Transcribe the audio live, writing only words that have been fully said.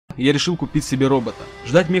я решил купить себе робота.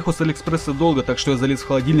 Ждать меху с Алиэкспресса долго, так что я залез в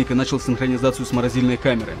холодильник и начал синхронизацию с морозильной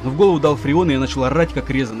камерой. Но в голову дал фреон, и я начал орать как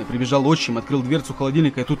резаный. Прибежал отчим, открыл дверцу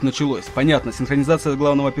холодильника, и тут началось. Понятно, синхронизация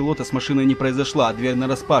главного пилота с машиной не произошла, а дверь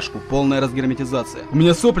нараспашку, полная разгерметизация. У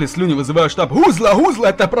меня сопли, слюни, вызываю штаб. Узла,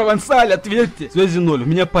 это провансаль, ответьте! Связи ноль, у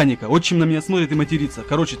меня паника. Отчим на меня смотрит и матерится.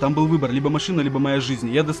 Короче, там был выбор, либо машина, либо моя жизнь.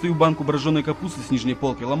 Я достаю банку броженой капусты с нижней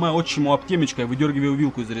полки, ломаю отчиму об темечко и выдергиваю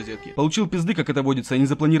вилку из розетки. Получил пизды, как это водится, а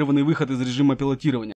незапланированный выход из режима пилотирования.